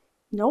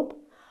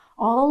 Nope.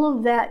 All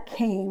of that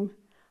came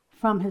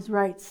from his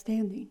right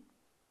standing.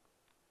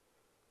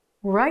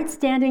 Right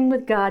standing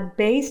with God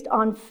based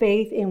on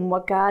faith in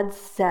what God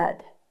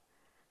said,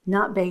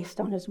 not based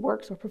on his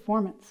works or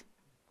performance.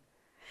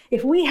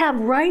 If we have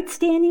right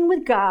standing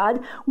with God,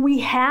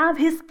 we have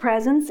his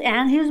presence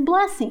and his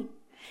blessing,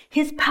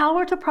 his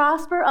power to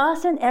prosper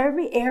us in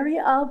every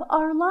area of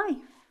our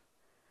life.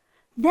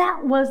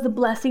 That was the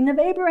blessing of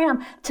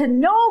Abraham, to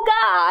know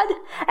God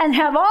and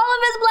have all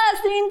of his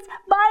blessings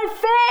by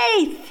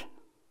faith,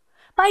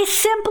 by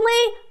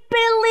simply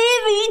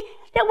believing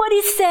that what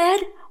he said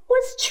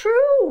was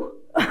true.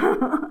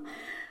 That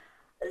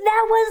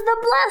was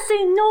the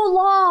blessing. No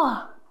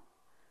law,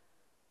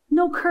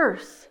 no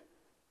curse,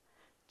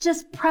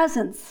 just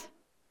presence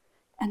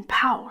and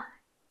power.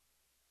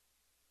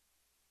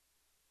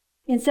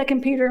 In 2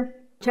 Peter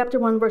chapter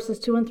 1, verses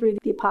 2 and 3,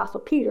 the Apostle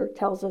Peter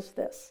tells us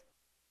this.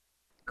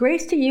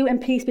 Grace to you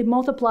and peace be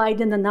multiplied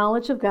in the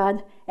knowledge of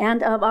God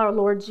and of our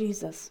Lord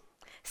Jesus,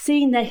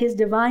 seeing that his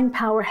divine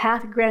power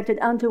hath granted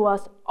unto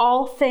us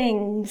all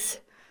things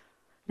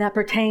that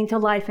pertain to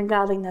life and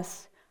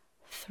godliness,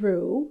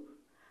 through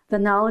the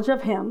knowledge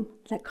of him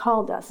that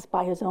called us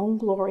by his own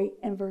glory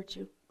and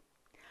virtue.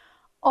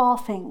 All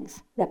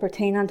things that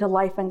pertain unto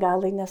life and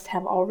godliness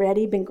have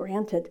already been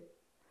granted.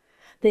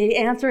 The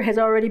answer has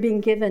already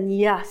been given,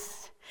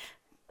 yes.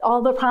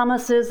 All the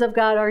promises of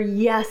God are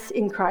yes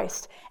in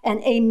Christ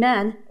and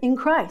amen in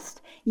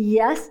Christ.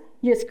 Yes,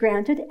 it's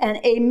granted,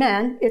 and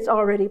amen, it's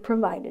already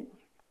provided.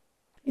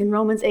 In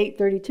Romans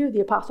 8:32,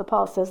 the Apostle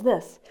Paul says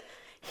this,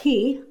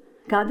 He,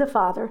 God the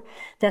Father,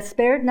 that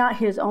spared not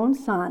his own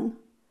Son,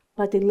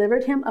 but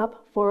delivered him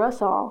up for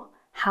us all,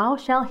 how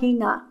shall he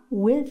not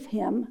with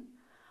him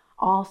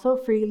also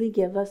freely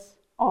give us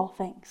all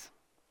things?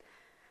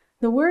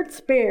 The word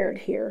spared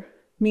here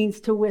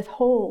means to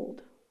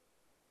withhold.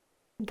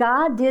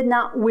 God did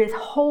not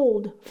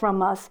withhold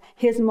from us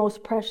his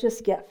most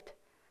precious gift,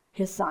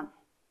 his Son.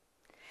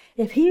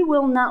 If he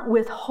will not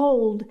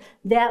withhold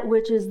that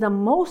which is the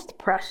most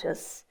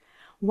precious,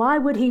 why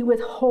would he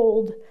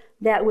withhold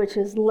that which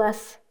is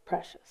less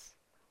precious?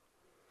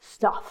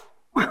 Stuff.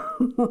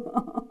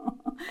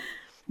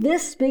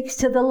 This speaks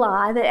to the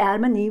lie that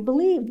Adam and Eve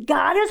believed.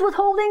 God is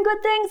withholding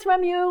good things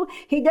from you.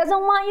 He doesn't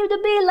want you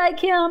to be like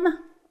him.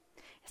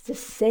 It's the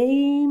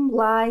same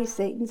lie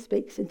Satan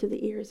speaks into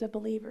the ears of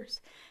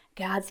believers.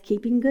 God's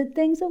keeping good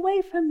things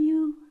away from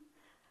you.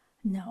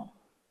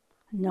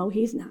 No,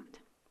 he's not.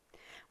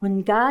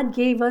 When God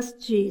gave us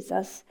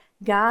Jesus,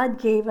 God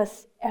gave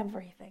us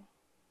everything.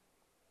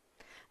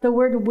 The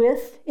word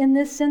with in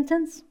this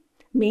sentence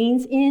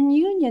means in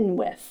union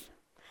with,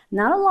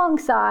 not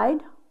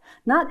alongside,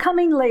 not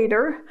coming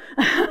later.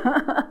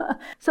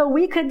 So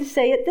we could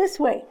say it this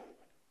way.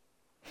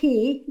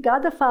 He, God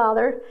the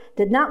Father,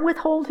 did not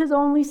withhold his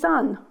only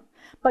Son,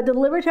 but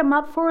delivered him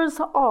up for us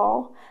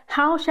all.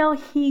 How shall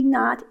he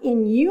not,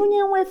 in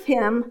union with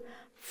him,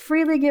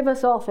 freely give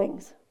us all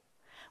things?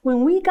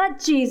 When we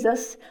got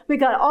Jesus, we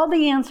got all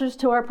the answers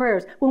to our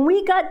prayers. When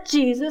we got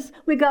Jesus,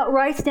 we got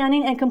right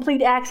standing and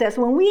complete access.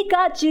 When we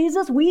got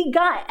Jesus, we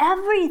got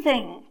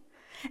everything.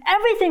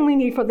 Everything we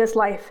need for this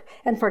life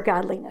and for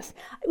godliness.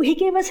 He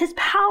gave us his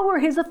power,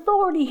 his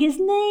authority, his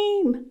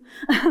name.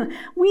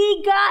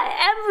 We got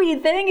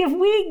everything if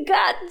we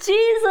got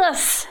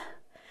Jesus.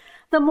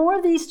 The more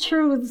these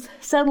truths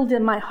settled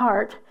in my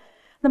heart,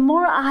 the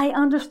more I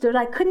understood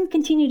I couldn't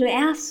continue to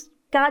ask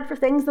God for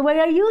things the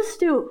way I used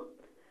to.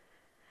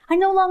 I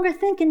no longer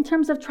think in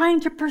terms of trying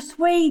to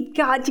persuade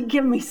God to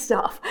give me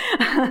stuff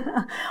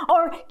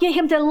or get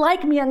him to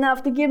like me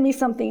enough to give me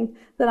something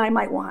that I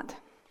might want.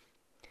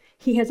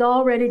 He has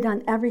already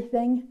done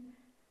everything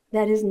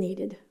that is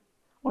needed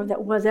or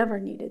that was ever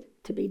needed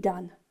to be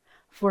done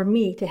for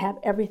me to have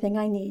everything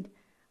I need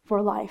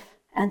for life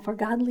and for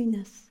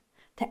godliness,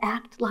 to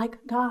act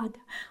like God.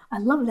 I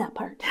love that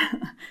part.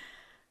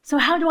 So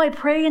how do I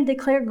pray and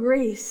declare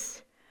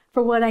grace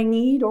for what I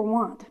need or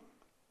want,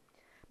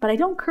 but I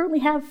don't currently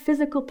have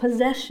physical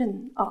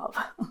possession of?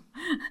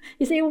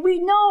 You see, we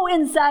know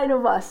inside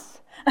of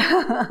us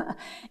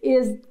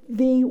is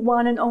the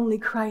one and only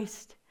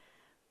Christ,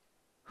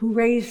 who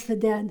raised the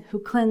dead, who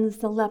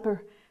cleansed the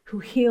leper, who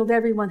healed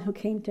everyone who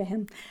came to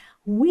him.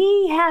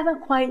 We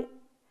haven't quite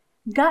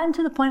gotten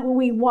to the point where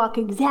we walk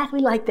exactly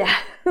like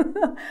that,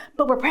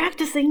 but we're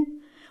practicing.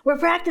 We're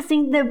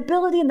practicing. The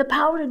ability and the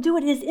power to do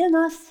it is in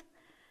us.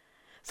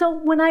 So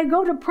when I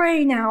go to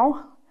pray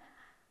now,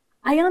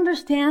 I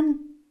understand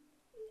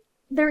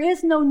there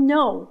is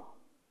no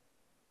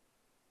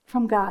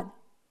from God,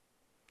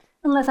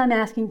 unless I'm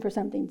asking for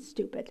something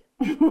stupid.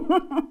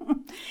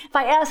 If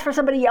I ask for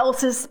somebody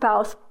else's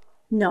spouse,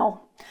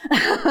 no.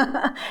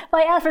 If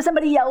I ask for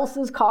somebody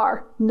else's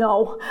car,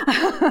 no.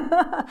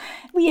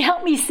 Will you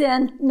help me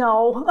sin?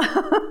 No.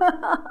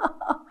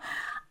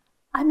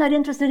 I'm not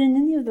interested in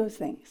any of those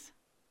things.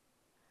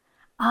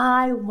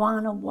 I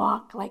want to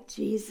walk like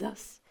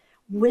Jesus,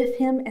 with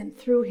him and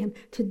through him,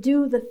 to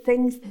do the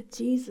things that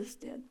Jesus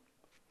did.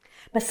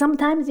 But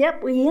sometimes,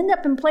 we end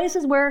up in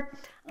places where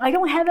I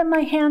don't have in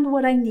my hand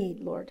what I need,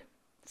 Lord.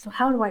 So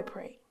how do I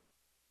pray?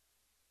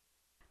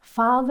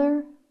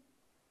 Father,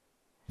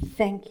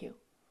 thank you.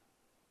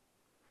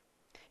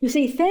 You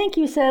see, thank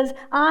you says,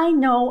 I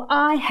know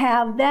I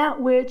have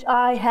that which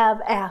I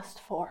have asked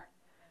for.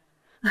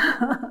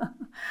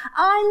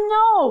 I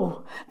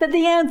know that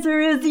the answer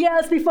is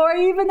yes before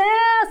I even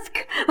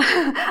ask.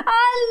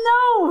 I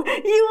know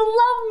you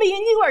love me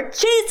and you are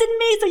chasing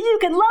me so you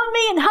can love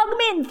me and hug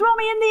me and throw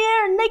me in the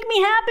air and make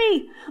me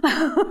happy.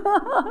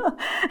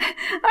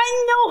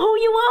 I know who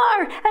you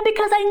are, and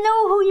because I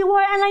know who you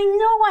are and I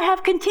know I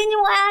have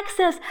continual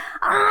access,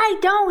 I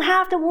don't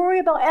have to worry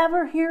about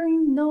ever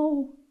hearing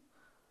no.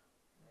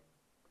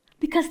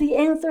 Because the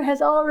answer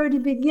has already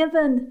been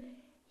given,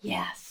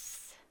 yes.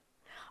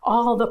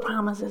 All the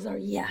promises are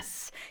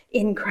yes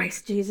in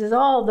Christ Jesus.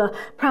 All the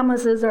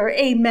promises are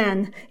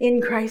amen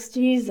in Christ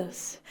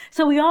Jesus.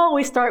 So we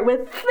always start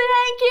with,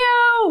 thank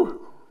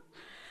you!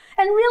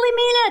 And really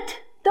mean it.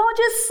 Don't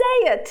just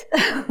say it.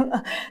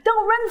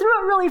 Don't run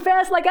through it really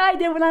fast like I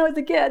did when I was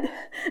a kid.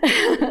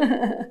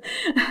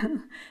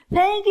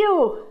 Thank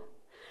you.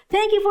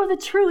 Thank you for the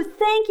truth.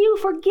 Thank you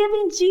for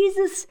giving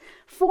Jesus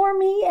for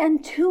me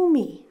and to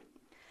me.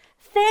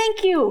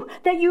 Thank you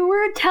that your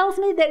word tells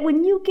me that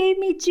when you gave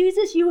me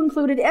Jesus, you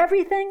included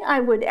everything I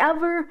would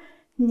ever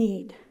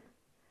need.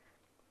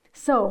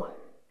 So,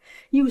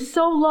 you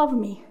so love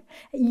me.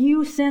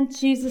 You sent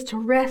Jesus to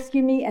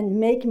rescue me and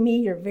make me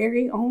your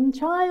very own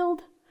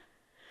child.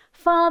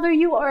 Father,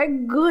 you are a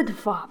good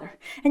Father,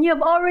 and you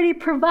have already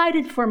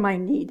provided for my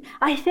need.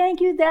 I thank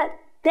you that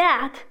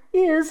that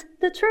is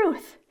the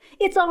truth.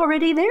 It's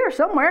already there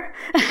somewhere.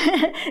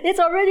 It's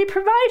already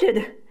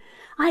provided.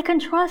 I can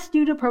trust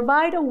you to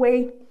provide a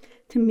way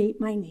to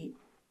meet my need.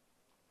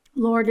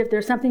 Lord, if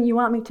there's something you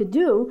want me to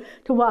do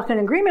to walk in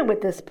agreement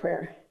with this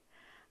prayer,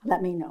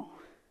 let me know.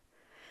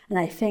 And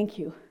I thank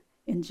you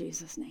in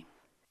Jesus' name.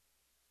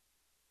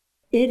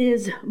 It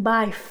is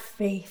by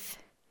faith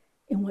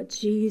in what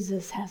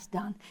Jesus has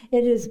done.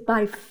 It is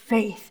by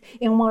faith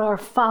in what our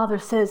Father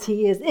says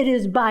he is. It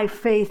is by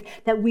faith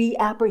that we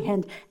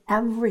apprehend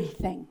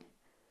everything.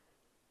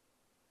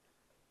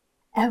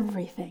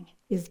 Everything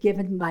is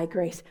given by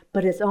grace,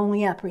 but it's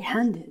only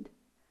apprehended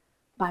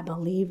by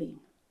believing.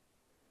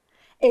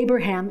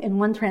 Abraham, in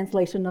one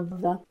translation of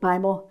the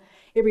Bible,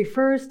 it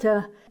refers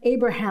to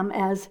Abraham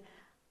as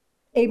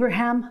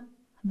Abraham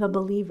the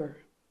believer.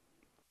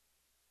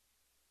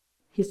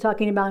 He's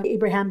talking about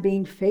Abraham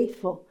being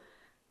faithful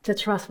to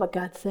trust what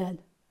God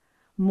said,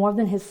 more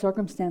than his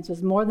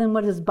circumstances, more than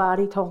what his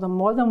body told him,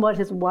 more than what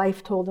his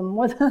wife told him,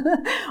 more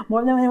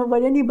than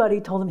what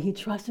anybody told him. He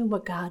trusted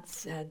what God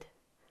said.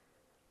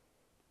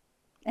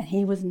 And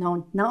he was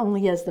known not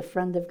only as the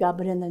friend of God,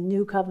 but in the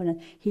new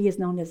covenant, he is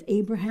known as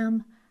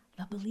Abraham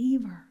the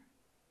believer.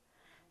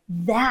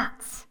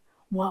 That's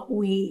what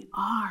we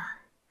are.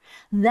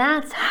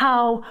 That's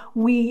how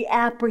we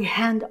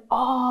apprehend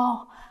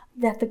all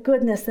that the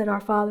goodness that our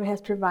Father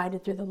has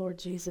provided through the Lord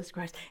Jesus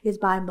Christ is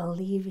by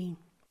believing.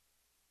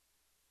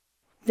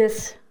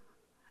 This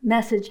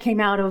message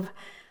came out of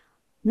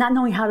not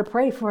knowing how to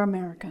pray for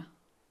America.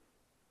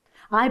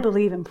 I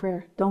believe in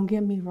prayer. Don't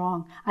get me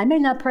wrong. I may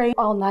not pray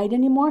all night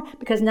anymore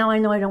because now I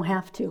know I don't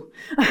have to.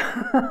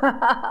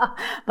 But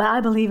I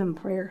believe in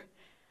prayer.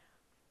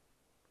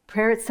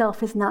 Prayer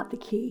itself is not the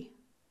key.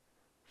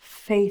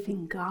 Faith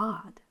in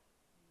God,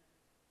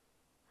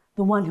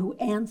 the one who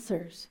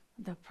answers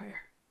the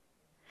prayer.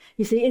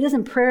 You see, it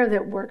isn't prayer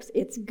that works,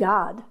 it's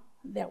God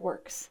that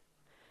works.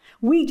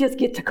 We just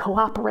get to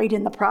cooperate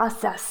in the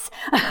process.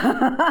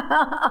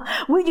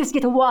 We just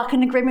get to walk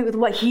in agreement with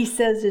what he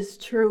says is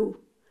true.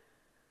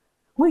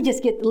 We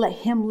just get to let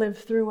him live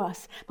through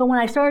us. But when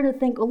I started to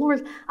think, oh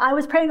Lord, I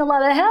was praying a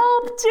lot of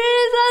help,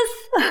 Jesus.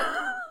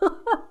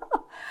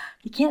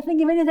 You can't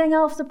think of anything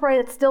else to pray.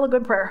 It's still a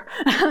good prayer.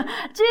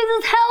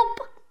 Jesus, help.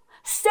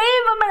 Save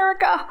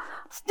America.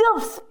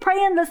 Still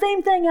praying the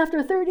same thing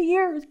after 30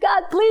 years.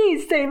 God,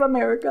 please save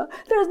America.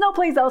 There's no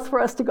place else for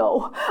us to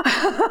go.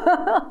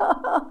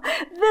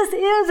 This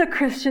is a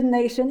Christian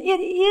nation.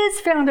 It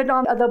is founded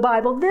on the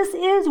Bible. This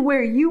is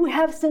where you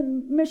have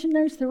sent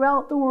missionaries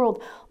throughout the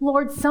world.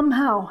 Lord,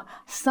 somehow,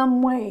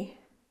 some way,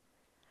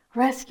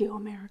 rescue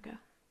America.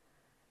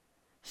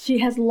 She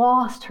has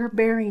lost her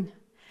bearing.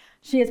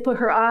 She has put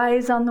her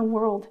eyes on the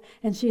world,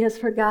 and she has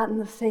forgotten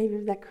the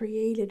Savior that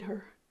created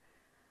her.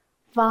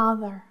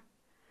 Father,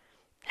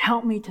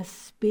 help me to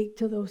speak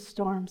to those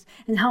storms,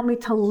 and help me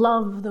to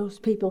love those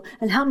people,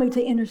 and help me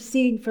to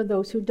intercede for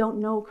those who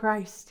don't know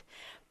Christ.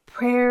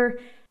 Prayer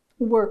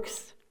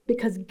works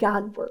because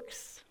God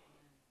works,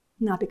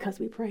 not because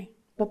we pray,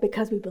 but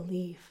because we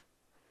believe.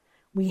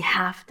 We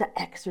have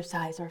to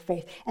exercise our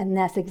faith. And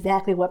that's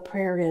exactly what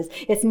prayer is.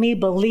 It's me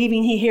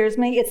believing he hears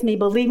me. It's me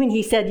believing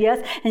he said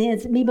yes. And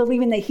it's me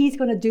believing that he's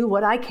going to do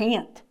what I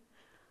can't.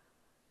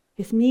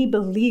 It's me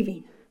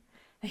believing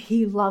that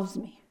he loves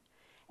me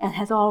and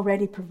has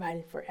already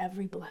provided for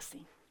every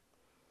blessing.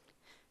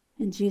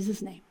 In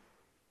Jesus' name,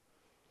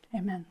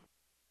 amen.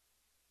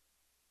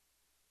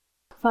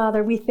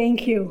 Father, we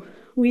thank you.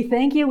 We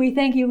thank you, we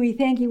thank you, we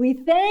thank you, we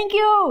thank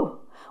you.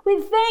 We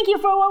thank you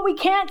for what we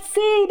can't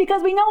see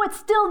because we know it's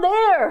still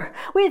there.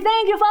 We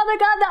thank you, Father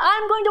God, that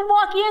I'm going to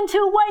walk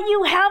into what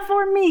you have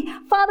for me.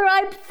 Father,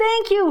 I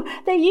thank you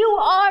that you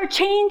are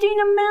changing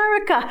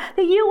America,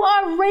 that you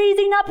are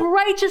raising up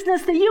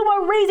righteousness, that you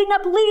are raising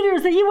up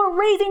leaders, that you are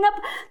raising up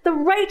the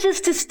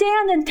righteous to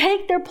stand and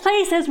take their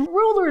place as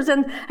rulers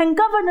and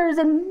governors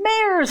and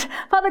mayors.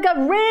 Father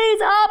God,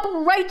 raise up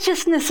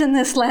righteousness in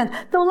this land,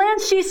 the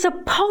land she's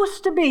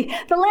supposed to be,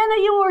 the land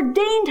that you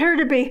ordained her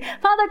to be.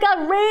 Father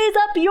God, raise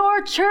up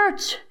your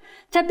church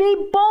to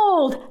be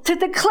bold, to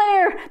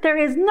declare there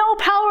is no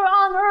power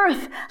on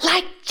earth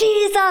like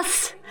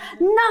Jesus.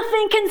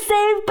 Nothing can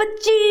save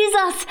but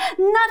Jesus.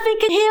 Nothing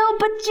can heal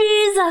but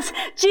Jesus.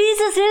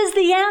 Jesus is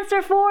the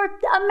answer for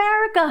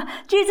America.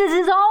 Jesus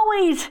is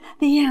always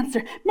the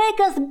answer. Make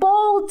us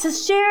bold to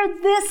share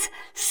this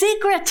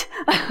secret.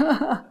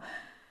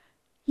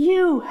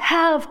 You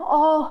have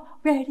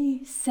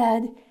already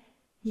said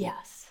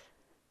yes.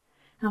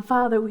 And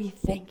Father, we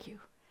thank you.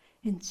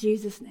 In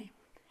Jesus' name.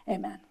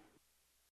 Amen.